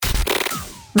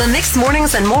The Mixed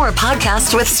Mornings and More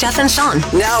podcast with Steph and Sean.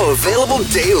 Now available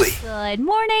daily. Good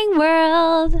morning,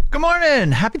 world. Good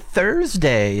morning. Happy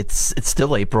Thursday. It's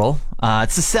still April.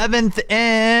 It's the 7th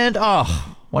and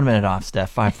 1 minute off,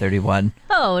 Steph. 5:31.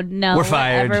 Oh no. We're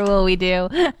fired. Whatever will we do?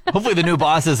 Hopefully the new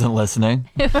boss isn't listening.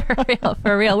 For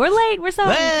real. We're late. We're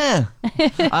sorry.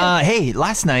 Hey,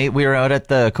 last night we were out at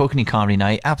the Kokanee Comedy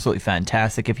Night. Absolutely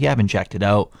fantastic. If you haven't checked it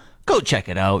out, go check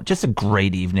it out. Just a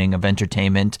great evening of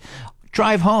entertainment.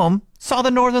 Drive home, saw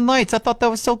the Northern Lights. I thought that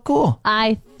was so cool.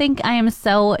 I think I am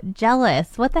so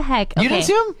jealous. What the heck? You didn't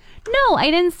see them? No,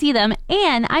 I didn't see them.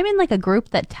 And I'm in like a group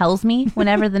that tells me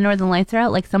whenever the Northern Lights are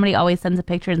out, like somebody always sends a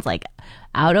picture and it's like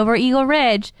out over Eagle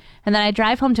Ridge. And then I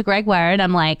drive home to Gregoire and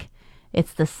I'm like,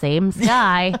 it's the same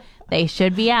sky. They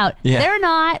should be out. Yeah. They're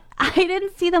not. I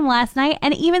didn't see them last night.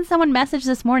 And even someone messaged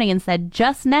this morning and said,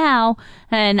 just now.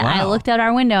 And I looked out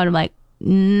our window and I'm like,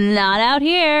 not out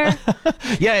here.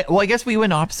 Yeah, well, I guess we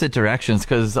went opposite directions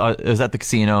because it was at the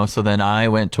casino. So then I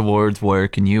went towards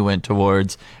work and you went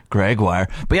towards Gregoire.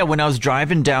 But yeah, when I was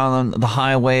driving down the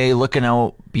highway, looking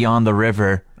out beyond the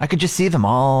river, I could just see them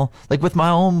all, like with my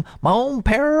own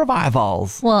pair of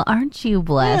eyeballs. Well, aren't you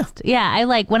blessed? Yeah, I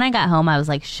like when I got home, I was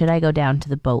like, should I go down to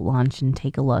the boat launch and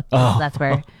take a look?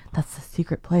 That's the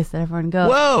secret place that everyone goes.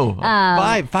 Whoa,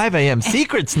 5 a.m.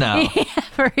 secrets now. Yeah,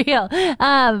 for real.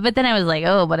 But then I was like,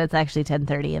 but it's actually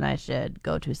 10:30 and I should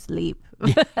go to sleep.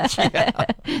 Yeah.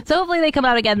 So hopefully they come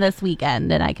out again this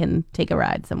weekend and I can take a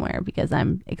ride somewhere because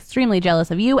I'm extremely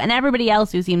jealous of you and everybody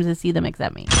else who seems to see them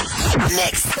except me.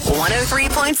 Mix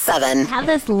 103.7. I have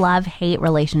this love-hate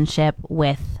relationship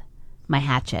with my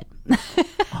hatchet.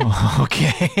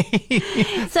 Okay.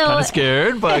 So Kind of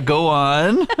scared, but go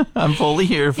on. I'm fully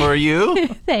here for you.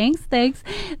 Thanks.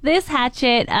 This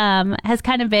hatchet has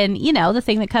kind of been, the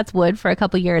thing that cuts wood for a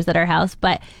couple years at our house.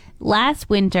 But last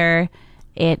winter,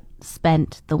 it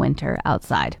spent the winter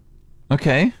outside.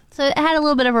 Okay. So it had a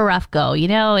little bit of a rough go.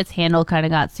 Its handle kind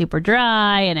of got super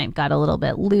dry and it got a little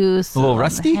bit loose. A little on the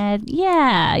rusty? head.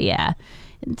 Yeah.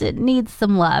 It needs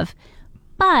some love.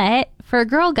 But for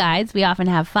Girl Guides, we often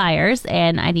have fires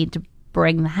and I need to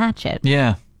bring the hatchet.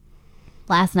 Yeah.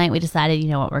 Last night we decided,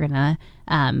 we're going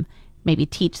to maybe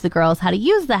teach the girls how to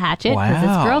use the hatchet because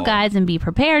it's Girl Guides and be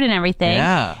prepared and everything.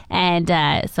 Yeah. And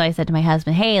so I said to my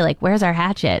husband, hey, where's our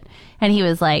hatchet? And he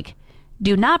was like,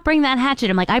 do not bring that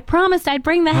hatchet. I'm like, I promised I'd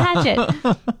bring the hatchet.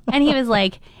 And he was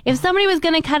like, if somebody was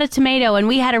going to cut a tomato and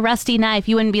we had a rusty knife,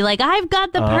 you wouldn't be like, I've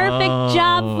got the perfect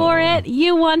job for it.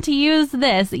 You want to use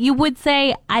this. You would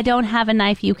say, I don't have a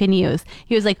knife you can use.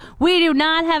 He was like, we do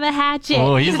not have a hatchet.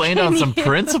 Oh, he's laying down some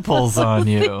principles on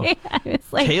you. Yeah, I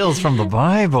was like, Tales from the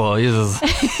Bible.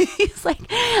 he's like,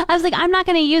 I was like, I'm not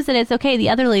going to use it. It's okay. The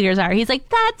other leaders are. He's like,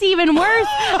 that's even worse.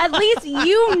 At least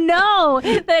you know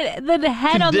that the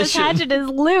head on this hatchet is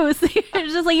loose.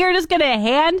 It's just like, you're just going to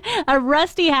hand a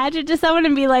rusty hatchet to someone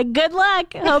and be like, good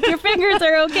luck. Hope your fingers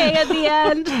are okay at the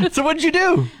end. So what did you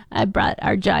do? I brought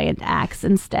our giant axe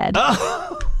instead.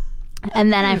 Oh.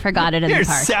 And then I forgot it in Here, the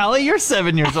park. Sally, you're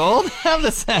 7 years old. Have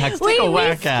this axe. Take a We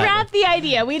whack at it. scrapped the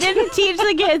idea. We didn't teach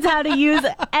the kids how to use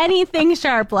anything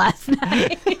sharp last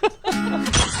night.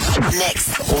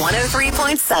 Mix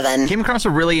 103.7. Came across a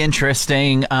really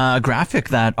interesting graphic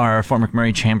that our Fort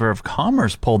McMurray Chamber of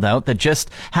Commerce pulled out that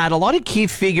just had a lot of key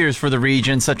figures for the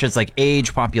region, such as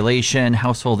age, population,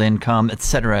 household income,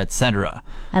 etc., etc.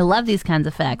 I love these kinds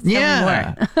of facts. Tell me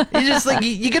more. You just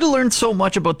you get to learn so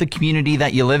much about the community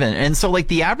that you live in. And so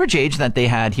the average age that they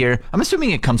had here, I'm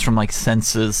assuming it comes from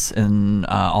census and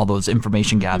all those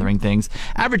information gathering things.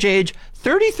 Average age,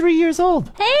 33 years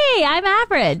old. Hey, I'm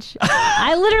average.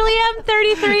 I literally am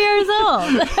 33 years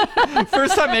old.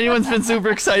 First time anyone's been super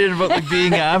excited about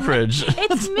being average.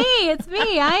 It's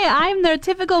me. I'm the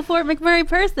typical Fort McMurray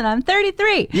person. I'm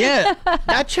 33. Yeah,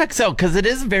 that checks out because it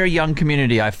is a very young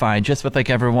community, I find, just with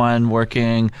everyone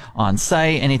working on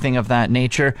site, anything of that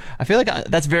nature. I feel like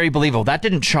that's very believable. That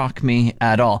didn't shock me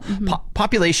at all. Mm-hmm.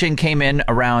 Population came in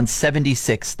around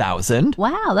 76,000.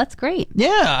 Wow, that's great.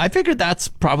 Yeah, I figured that's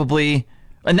probably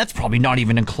not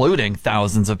even including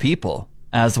thousands of people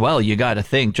as well. You got to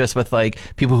think just with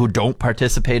people who don't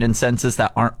participate in census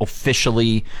that aren't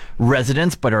officially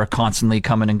residents but are constantly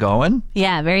coming and going.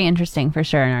 Yeah, very interesting for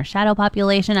sure. In our shadow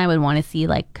population, I would want to see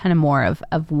kind of more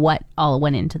of what all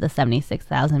went into the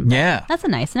 76,000. Yeah. That's a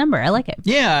nice number. I like it.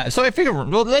 Yeah, so I figure,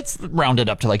 let's round it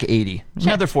up to 80.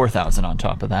 Another 4,000 on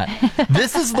top of that.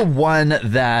 This is the one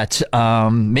that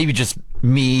maybe just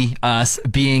us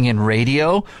being in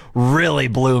radio really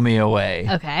blew me away.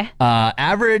 Okay.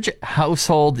 Average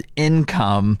household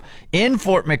income in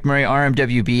Fort McMurray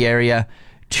RMWB area,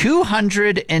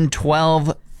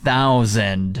 $212,000.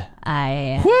 $100,000.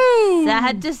 I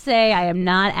sad to say I am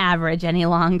not average any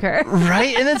longer.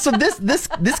 Right? And then so this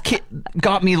kid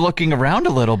got me looking around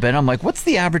a little bit. I'm like, what's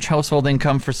the average household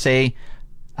income for, say,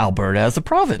 Alberta as a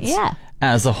province? Yeah.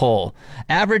 As a whole.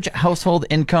 Average household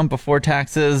income before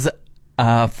taxes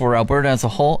for Alberta as a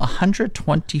whole,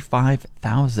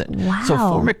 $125,000. Wow. So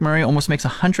Fort McMurray almost makes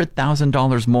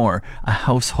 $100,000 more a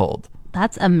household.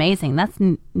 That's amazing. That's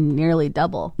nearly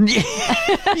double.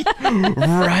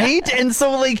 Right? And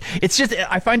so, like, it's just,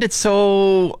 I find it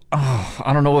so,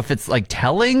 I don't know if it's like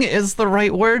telling is the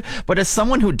right word, but as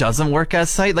someone who doesn't work at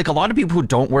site, like a lot of people who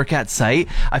don't work at site,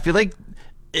 I feel like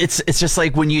it's just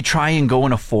like when you try and go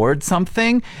and afford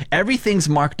something, everything's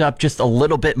marked up just a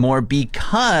little bit more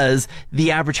because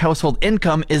the average household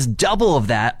income is double of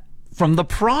that from the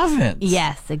province.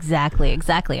 Yes, exactly.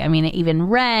 I mean, even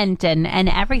rent and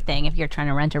everything. If you're trying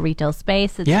to rent a retail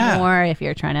space, it's more. If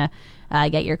you're trying to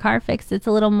get your car fixed, it's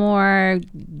a little more.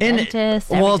 Dentist.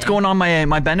 Well, it's going on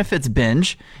my benefits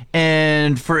binge.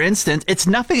 And for instance, it's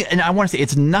nothing, and I want to say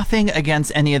it's nothing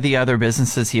against any of the other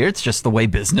businesses here. It's just the way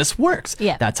business works.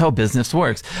 Yeah. That's how business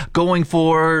works. Going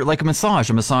for like a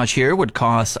massage here would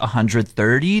cost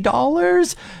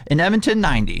 $130. In Edmonton,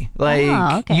 $90.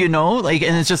 Like, okay. you know, like,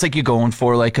 and it's just like you going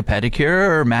for like a pedicure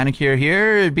or manicure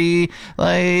here, it'd be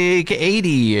like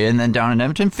 $80. And then down in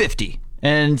Edmonton, $50.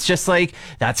 And it's just like,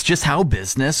 that's just how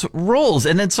business rolls.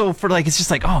 And then so for like, it's just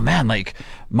like, oh man, like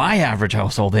my average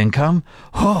household income,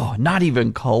 not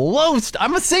even close.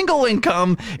 I'm a single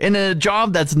income in a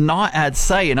job that's not at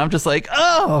site. And I'm just like,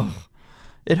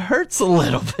 it hurts a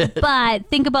little bit. But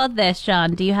think about this,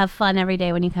 Sean. Do you have fun every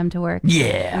day when you come to work?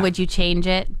 Yeah. Would you change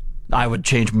it? I would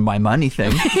change my money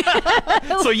thing.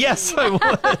 So yes, I would.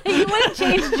 You wouldn't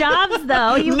change jobs,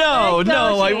 though.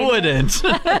 No, I wouldn't.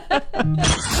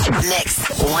 Mix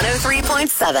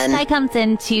 103.7. I comes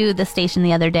into the station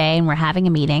the other day and we're having a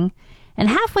meeting. And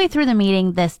halfway through the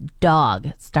meeting, this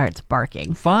dog starts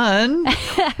barking. Fun.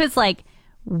 I was like,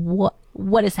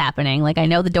 what is happening? Like, I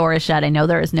know the door is shut. I know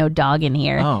there is no dog in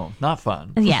here. Oh, not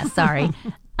fun. Yeah, sorry.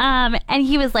 And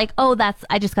he was like,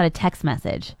 I just got a text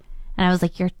message. And I was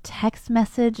like, your text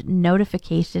message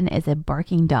notification is a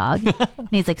barking dog? And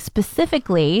he's like,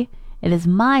 specifically, it is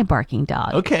my barking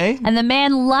dog. Okay. And the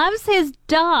man loves his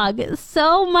dog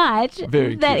so much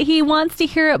that he wants to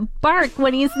hear it bark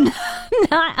when he's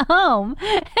not home.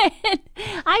 And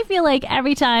I feel like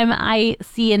every time I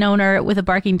see an owner with a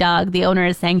barking dog, the owner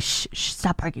is saying, shh,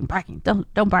 stop barking,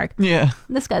 don't bark. Yeah.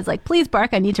 And this guy's like, please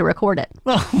bark, I need to record it.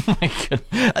 Oh my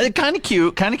goodness. Kind of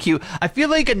cute. I feel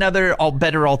like another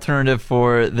better alternative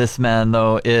for this man,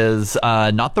 though, is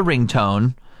not the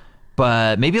ringtone,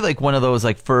 but maybe like one of those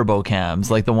like Furbo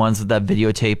cams, like the ones that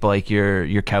videotape like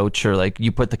your couch, or like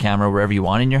you put the camera wherever you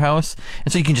want in your house,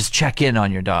 and so you can just check in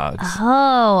on your dogs.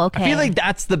 Oh, okay. I feel like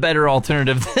that's the better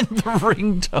alternative than the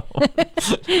ringtone.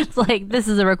 It's like, this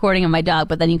is a recording of my dog,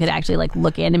 but then you could actually like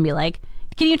look in and be like,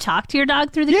 can you talk to your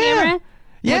dog through the camera?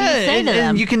 Yeah, What do you say to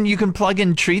them? and you can plug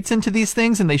in treats into these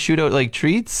things, and they shoot out like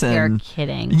treats. And You're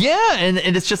kidding. yeah, and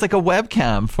it's just like a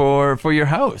webcam for your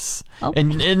house, Oh.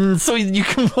 and so you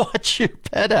can watch your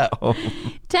pet at home.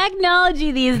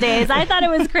 Technology these days. I thought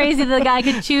it was crazy that the guy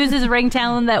could choose his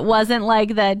ringtone that wasn't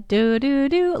like that do do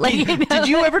do. Like, you know? Did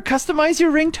you ever customize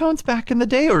your ringtones back in the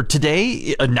day, or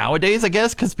today, nowadays? I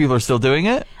guess because people are still doing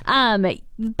it.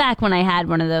 Back when I had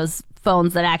one of those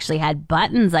phones that actually had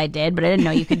buttons, I did, but I didn't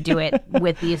know you could do it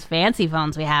with these fancy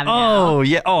phones we have now. Oh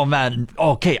yeah. Oh man.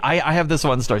 Okay. I have this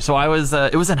one story. So I was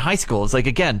it was in high school. It's like,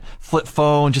 again, flip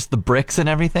phone, just the bricks and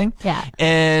everything. Yeah.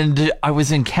 And I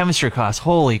was in chemistry class.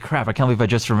 Holy crap! I can't believe I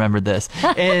just remembered this.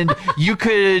 And you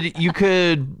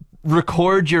could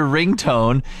record your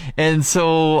ringtone, and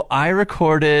so I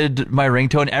recorded my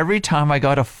ringtone every time I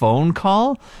got a phone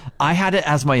call. I had it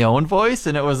as my own voice,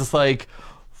 and it was just like,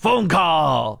 phone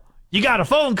call. You got a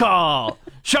phone call.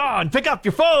 Sean, pick up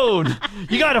your phone.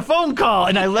 You got a phone call.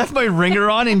 And I left my ringer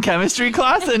on in chemistry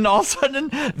class, and all of a sudden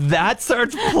that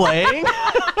starts playing.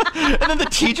 And then the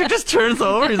teacher just turns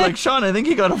over. He's like, Sean, I think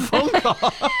you got a phone call.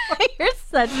 You're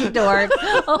such a dork.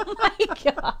 Oh my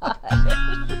God.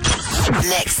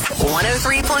 Mix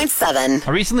 103.7.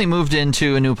 I recently moved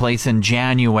into a new place in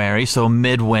January, so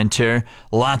midwinter,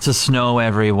 lots of snow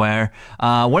everywhere.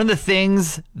 One of the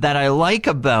things that I like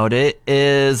about it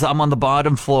is I'm on the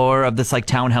bottom floor of this like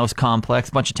townhouse complex,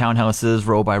 bunch of townhouses,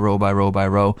 row by row by row by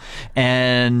row.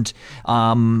 And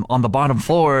on the bottom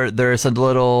floor, there's a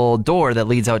little door that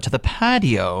leads out to the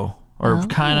patio, or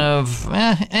kind of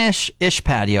ish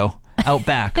patio. out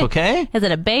back, okay? Is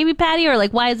it a baby patio or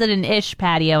like why is it an ish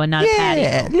patio and not a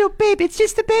patio? Little baby. It's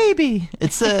just a baby.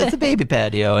 It's a baby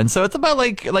patio, and so it's about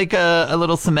like a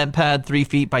little cement pad, 3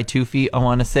 feet by 2 feet. I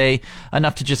want to say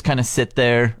enough to just kind of sit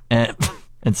there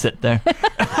and sit there.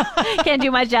 Can't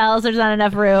do much else. There's not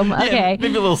enough room. Okay. Yeah,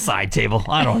 maybe a little side table.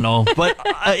 I don't know. But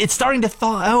it's starting to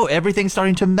thaw out. Everything's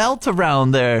starting to melt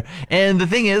around there. And the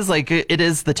thing is, like, it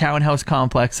is the townhouse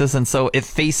complexes. And so it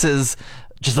faces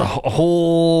just a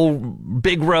whole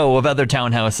big row of other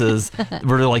townhouses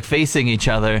were like facing each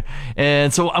other.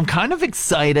 And so I'm kind of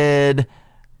excited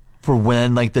for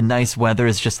when like the nice weather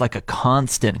is just like a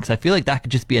constant, because I feel like that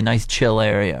could just be a nice chill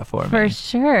area for me. For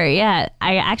sure, yeah.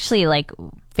 I actually like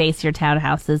face your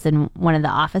townhouses in one of the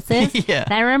offices. Yeah.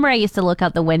 And I remember I used to look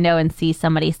out the window and see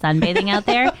somebody sunbathing out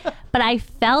there, but I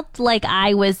felt like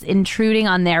I was intruding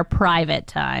on their private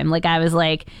time. Like I was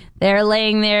like, they're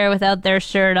laying there without their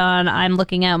shirt on. I'm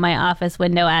looking out my office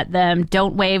window at them.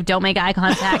 Don't wave. Don't make eye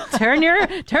contact. Turn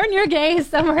your gaze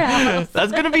somewhere else.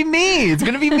 That's gonna be me. It's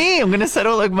gonna be me. I'm gonna set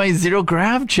out like my zero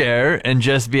grav chair and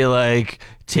just be like,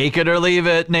 take it or leave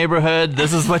it, neighborhood.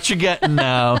 This is what you're getting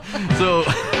now. So,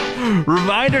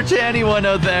 reminder to anyone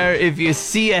out there: if you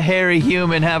see a hairy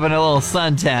human having a little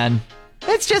suntan,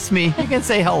 it's just me. You can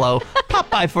say hello. Pop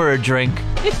by for a drink.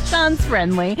 It sounds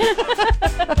friendly.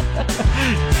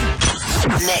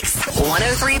 Mix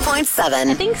 103.7.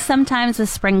 I think sometimes with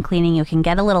spring cleaning, you can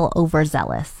get a little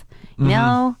overzealous. You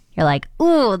know, you're like,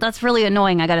 ooh, that's really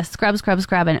annoying. I got to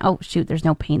scrub, and oh, shoot, there's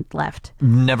no paint left.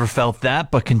 Never felt that,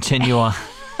 but continue on.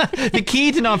 The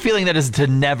key to not feeling that is to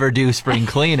never do spring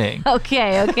cleaning.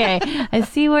 Okay. I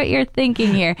see what you're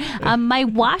thinking here. My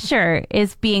washer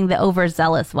is being the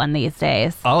overzealous one these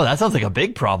days. Oh, that sounds like a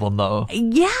big problem, though.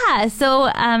 Yeah.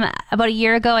 So about a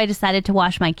year ago, I decided to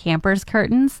wash my camper's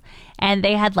curtains, and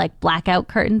they had like blackout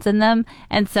curtains in them.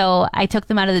 And so I took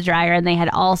them out of the dryer, and they had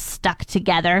all stuck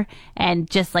together and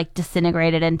just like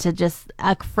disintegrated into just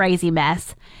a crazy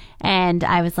mess. And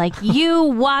I was like, you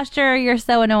washer, you're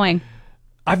so annoying.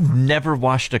 I've never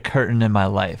washed a curtain in my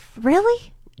life.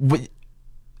 Really?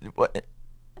 What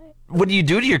do you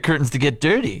do to your curtains to get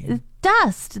dirty?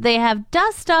 Dust. They have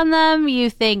dust on them.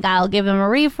 You think I'll give them a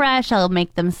refresh. I'll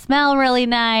make them smell really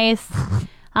nice.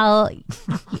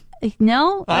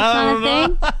 No, that's not a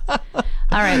thing.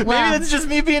 All right. Well, maybe that's just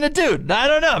me being a dude. I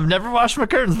don't know. I've never washed my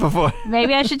curtains before.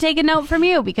 Maybe I should take a note from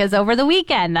you, because over the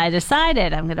weekend I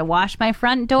decided I'm going to wash my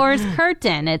front door's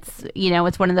curtain. It's,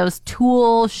 it's one of those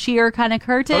tulle sheer kind of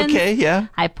curtains. Okay, yeah.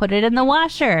 I put it in the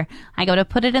washer. I go to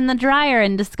put it in the dryer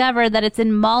and discover that it's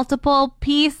in multiple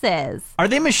pieces. Are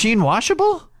they machine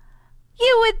washable?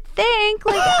 You would think,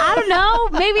 like, I don't know.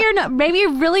 Maybe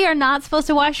you really are not supposed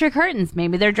to wash your curtains.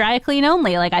 Maybe they're dry clean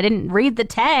only. Like, I didn't read the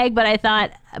tag, but I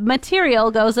thought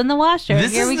material goes in the washer.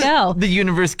 Here we go. The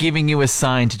universe giving you a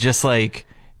sign to just like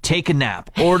take a nap,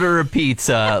 order a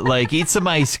pizza, like eat some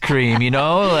ice cream,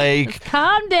 like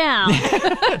calm down.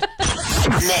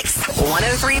 Mix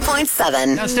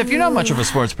 103.7. Now, Steph, you're not much of a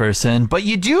sports person, but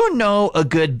you do know a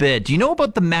good bit. Do you know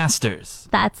about the Masters?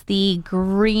 That's the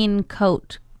green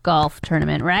coat golf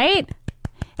tournament, right?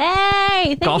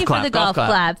 Hey, thank you for the golf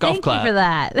clap. Thank you for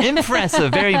that.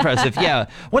 Impressive, very impressive. Yeah,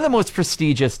 one of the most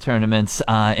prestigious tournaments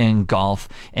in golf.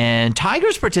 And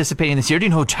Tiger's participating this year. Do you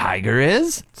know who Tiger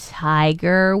is?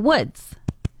 Tiger Woods.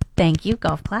 Thank you.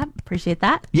 Golf clap. Appreciate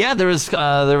that. Yeah, there was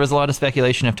a lot of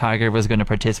speculation if Tiger was going to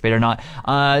participate or not.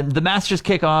 The Masters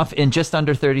kick off in just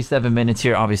under 37 minutes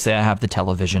here. Obviously, I have the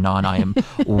television on. I am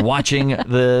watching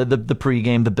the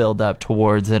pregame, the build up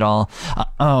towards it all.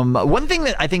 One thing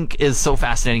that I think is so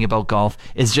fascinating about golf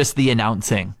is just the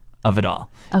announcing of it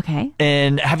all. Okay.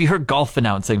 And have you heard golf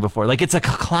announcing before? Like, it's a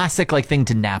classic thing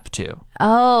to nap to.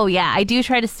 Oh, yeah. I do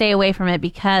try to stay away from it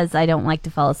because I don't like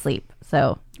to fall asleep.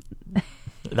 So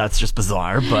that's just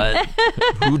bizarre, but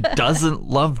who doesn't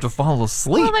love to fall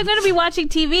asleep? Well, if I'm going to be watching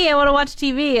TV, I want to watch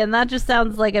TV, and that just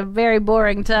sounds like a very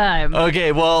boring time.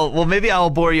 Okay, well, maybe I'll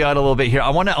bore you out a little bit here. I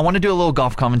want to do a little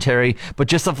golf commentary, but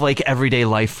just of like everyday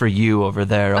life for you over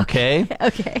there, okay?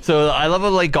 Okay. So I love it,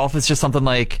 like golf is just something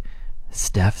like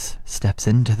Steph steps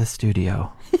into the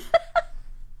studio.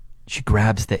 She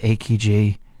grabs the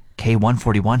AKG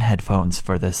K141 headphones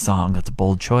for this song. That's a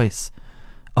bold choice.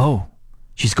 Oh,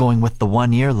 she's going with the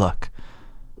one ear look.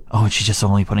 Oh, and she's just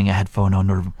only putting a headphone on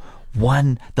her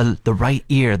the right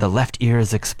ear. The left ear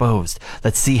is exposed.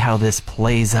 Let's see how this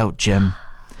plays out, Jim.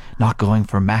 Not going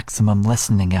for maximum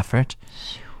listening effort.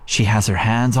 She has her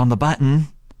hands on the button.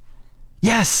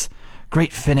 Yes!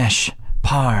 Great finish.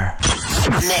 par.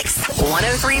 Mix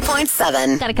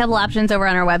 103.7. Got a couple options over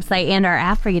on our website and our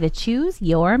app for you to choose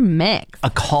your mix. A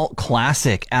cult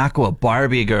classic, Aqua,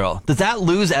 Barbie Girl. Does that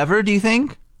lose ever, do you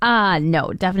think?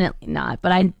 No, definitely not.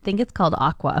 But I think it's called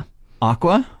Aqua.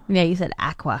 Aqua? Yeah, you said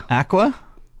Aqua. Aqua?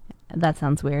 That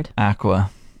sounds weird. Aqua.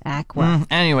 Aqua.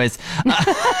 Anyways.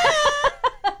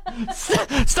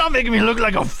 Stop making me look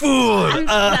like a fool. I'm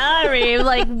sorry.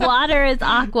 Like, water is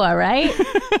aqua, right?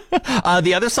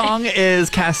 The other song is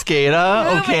Cascada,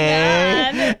 Oh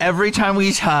okay? my God. Every time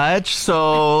we touch,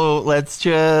 so let's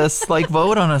just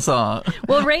vote on a song.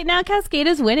 Well, right now, Cascade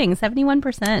is winning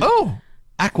 71%. Oh,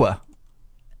 Aqua.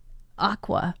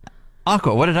 Aqua.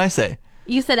 Aqua, what did I say?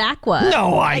 You said aqua.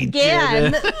 No, I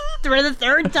Again. didn't. For the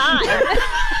third time.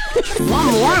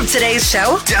 Want more of today's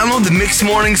show? Download the Mixed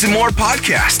Mornings and More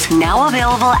podcast. Now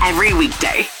available every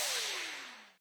weekday.